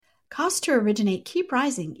Costs to originate keep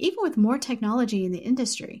rising even with more technology in the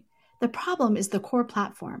industry. The problem is the core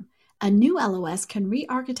platform. A new LOS can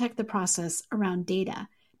re-architect the process around data,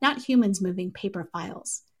 not humans moving paper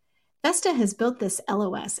files. Vesta has built this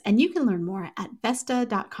LOS, and you can learn more at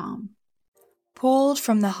Vesta.com. Pulled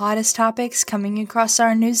from the hottest topics coming across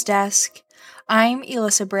our news desk, I'm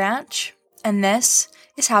Elissa Branch, and this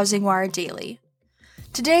is Housing Wire Daily.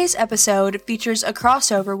 Today's episode features a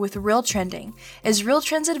crossover with Real Trending, as Real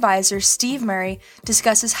Trends advisor Steve Murray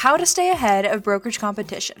discusses how to stay ahead of brokerage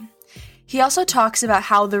competition. He also talks about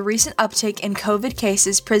how the recent uptick in COVID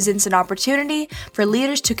cases presents an opportunity for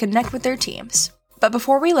leaders to connect with their teams. But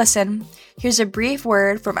before we listen, here's a brief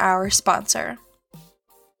word from our sponsor.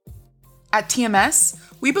 At TMS,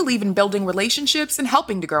 we believe in building relationships and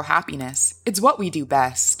helping to grow happiness. It's what we do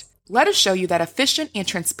best. Let us show you that efficient and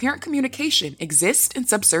transparent communication exists in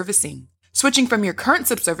subservicing. Switching from your current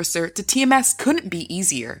subservicer to TMS couldn't be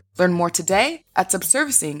easier. Learn more today at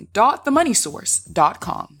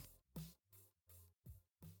subservicing.themoneysource.com.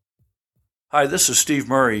 Hi, this is Steve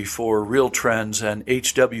Murray for Real Trends and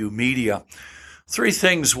HW Media. Three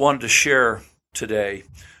things wanted to share today.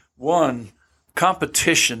 One,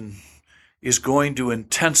 competition is going to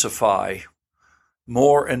intensify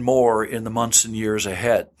more and more in the months and years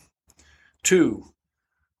ahead. Two,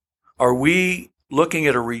 are we looking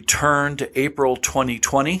at a return to April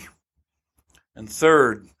 2020? And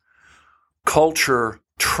third, culture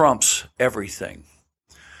trumps everything.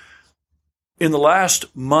 In the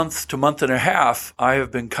last month to month and a half, I have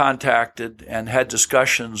been contacted and had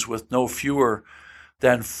discussions with no fewer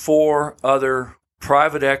than 4 other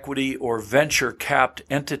private equity or venture-capped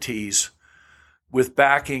entities with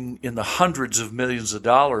backing in the hundreds of millions of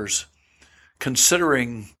dollars,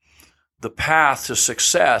 considering the path to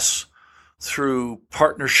success through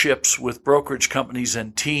partnerships with brokerage companies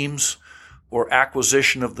and teams or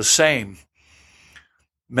acquisition of the same.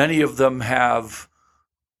 Many of them have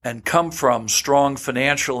and come from strong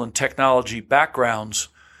financial and technology backgrounds.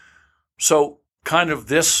 So kind of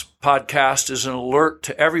this podcast is an alert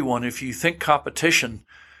to everyone. If you think competition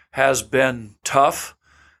has been tough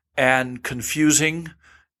and confusing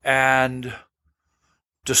and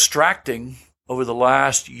distracting over the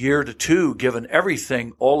last year to two, given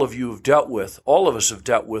everything all of you have dealt with, all of us have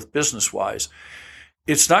dealt with business-wise,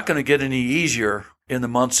 it's not going to get any easier in the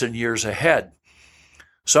months and years ahead.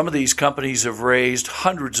 Some of these companies have raised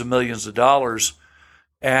hundreds of millions of dollars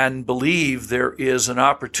and believe there is an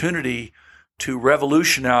opportunity to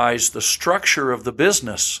revolutionize the structure of the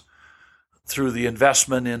business through the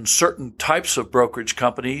investment in certain types of brokerage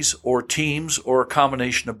companies or teams or a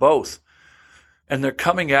combination of both. And they're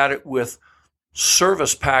coming at it with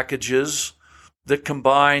service packages that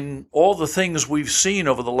combine all the things we've seen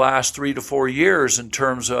over the last 3 to 4 years in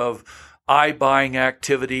terms of iBuying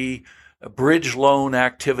activity, bridge loan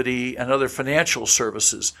activity, and other financial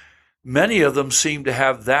services. Many of them seem to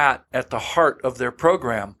have that at the heart of their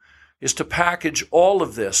program, is to package all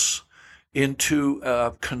of this into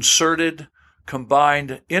a concerted,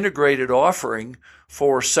 combined, integrated offering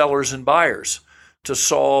for sellers and buyers to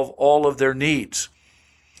solve all of their needs.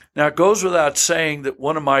 Now, it goes without saying that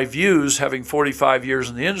one of my views, having 45 years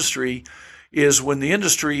in the industry, is when the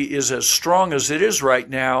industry is as strong as it is right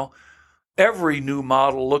now, every new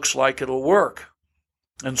model looks like it'll work.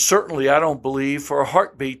 And certainly I don't believe for a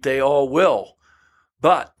heartbeat they all will.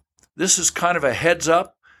 But this is kind of a heads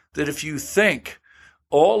up that if you think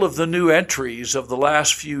all of the new entries of the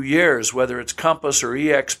last few years, whether it's Compass or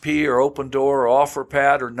EXP or Open Door or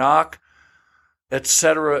OfferPad or Knock,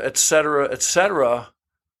 etc., etc., etc.,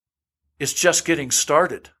 it's just getting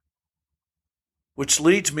started. Which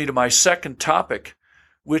leads me to my second topic,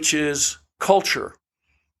 which is culture.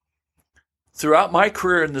 Throughout my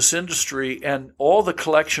career in this industry and all the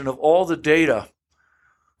collection of all the data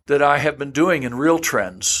that I have been doing in Real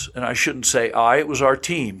Trends, and I shouldn't say it was our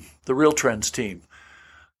team, the Real Trends team,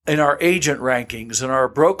 in our agent rankings and our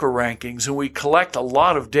broker rankings, and we collect a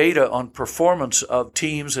lot of data on performance of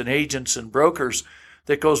teams and agents and brokers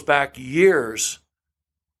that goes back years.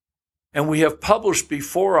 And we have published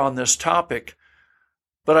before on this topic,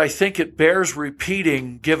 but I think it bears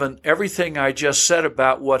repeating given everything I just said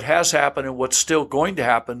about what has happened and what's still going to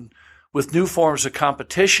happen with new forms of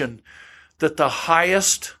competition, that the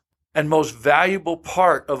highest and most valuable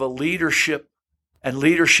part of a leadership and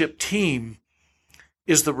leadership team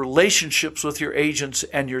is the relationships with your agents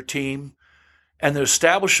and your team and the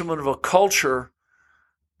establishment of a culture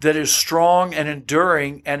that is strong and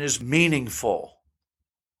enduring and is meaningful.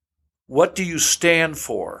 What do you stand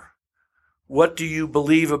for? What do you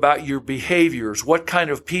believe about your behaviors? What kind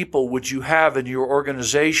of people would you have in your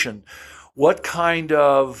organization? What kind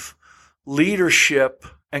of leadership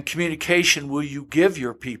and communication will you give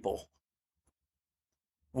your people?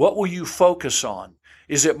 What will you focus on?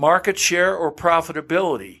 Is it market share or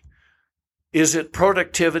profitability? Is it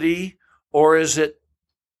productivity or is it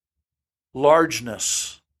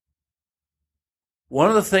largeness? One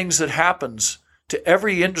of the things that happens to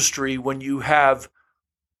every industry when you have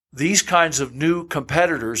these kinds of new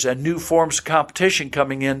competitors and new forms of competition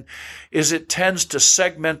coming in is it tends to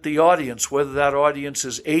segment the audience, whether that audience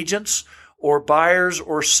is agents or buyers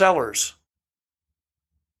or sellers.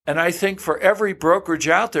 And I think for every brokerage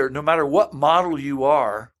out there, no matter what model you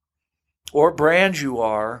are or brand you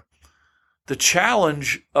are, the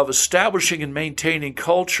challenge of establishing and maintaining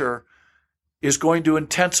culture is going to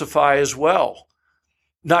intensify as well.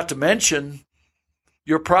 Not to mention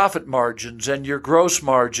your profit margins and your gross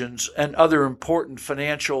margins and other important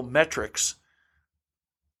financial metrics.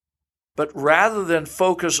 But rather than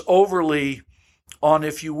focus overly on,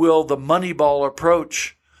 if you will, the Moneyball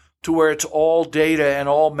approach to where it's all data and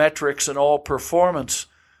all metrics and all performance,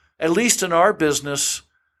 at least in our business,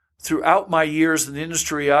 throughout my years in the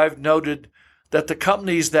industry, I've noted that the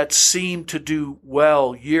companies that seem to do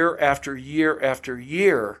well year after year after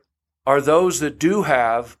year are those that do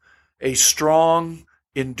have a strong,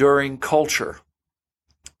 enduring culture.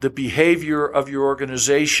 The behavior of your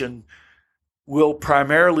organization will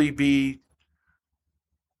primarily be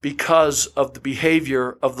because of the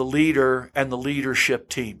behavior of the leader and the leadership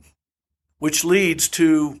team. Which leads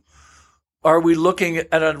to, are we looking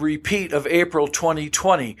at a repeat of April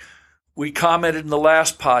 2020? We commented in the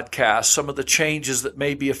last podcast some of the changes that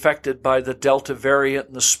may be affected by the Delta variant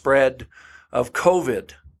and the spread of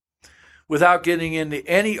COVID. Without getting into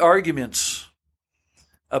any arguments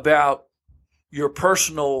about your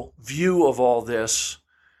personal view of all this,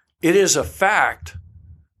 it is a fact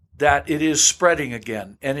that it is spreading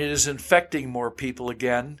again and it is infecting more people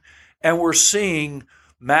again. And we're seeing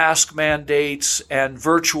mask mandates and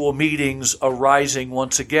virtual meetings arising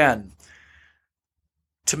once again.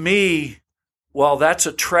 To me, while that's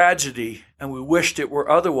a tragedy and we wished it were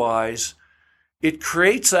otherwise, it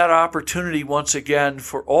creates that opportunity once again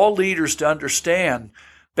for all leaders to understand,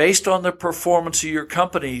 based on the performance of your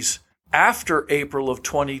companies after April of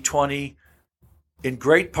 2020, in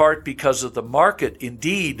great part because of the market,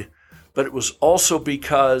 indeed, but it was also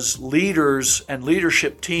because leaders and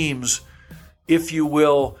leadership teams, if you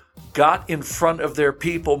will, got in front of their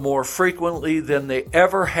people more frequently than they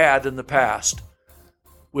ever had in the past,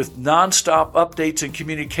 with nonstop updates and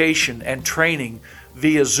communication and training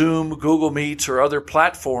via Zoom, Google Meets, or other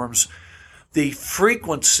platforms. The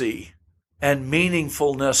frequency and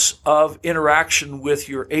meaningfulness of interaction with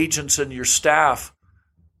your agents and your staff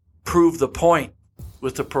proved the point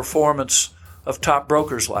with the performance of top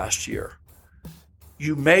brokers last year.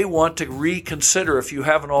 You may want to reconsider, if you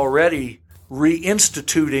haven't already,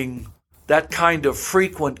 reinstituting that kind of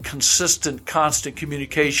frequent, consistent, constant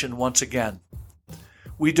communication once again.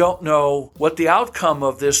 We don't know what the outcome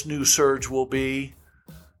of this new surge will be,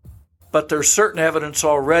 but there's certain evidence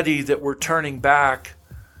already that we're turning back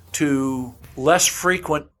to less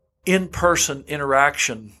frequent in-person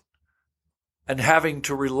interaction and having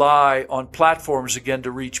to rely on platforms again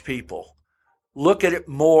to reach people. Look at it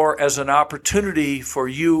more as an opportunity for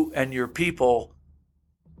you and your people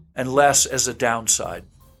and less as a downside.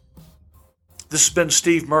 This has been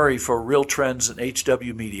Steve Murray for Real Trends and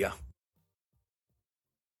HW Media.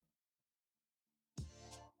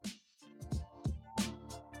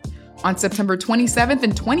 On September 27th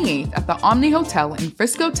and 28th at the Omni Hotel in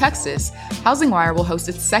Frisco, Texas, Housing Wire will host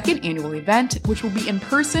its second annual event, which will be in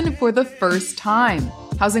person for the first time.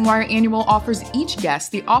 Housing Wire Annual offers each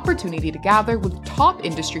guest the opportunity to gather with top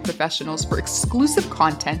industry professionals for exclusive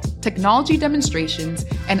content, technology demonstrations,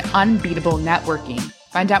 and unbeatable networking.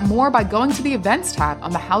 Find out more by going to the Events tab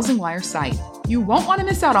on the Housing Wire site. You won't want to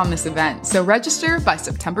miss out on this event, so register by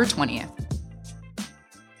September 20th.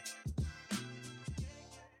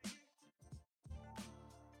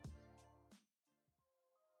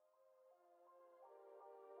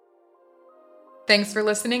 Thanks for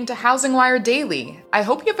listening to Housing Wire Daily. I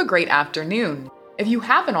hope you have a great afternoon. If you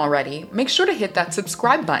haven't already, make sure to hit that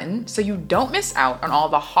subscribe button so you don't miss out on all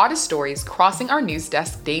the hottest stories crossing our news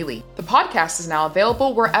desk daily. The podcast is now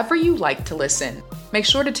available wherever you like to listen. Make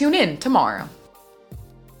sure to tune in tomorrow.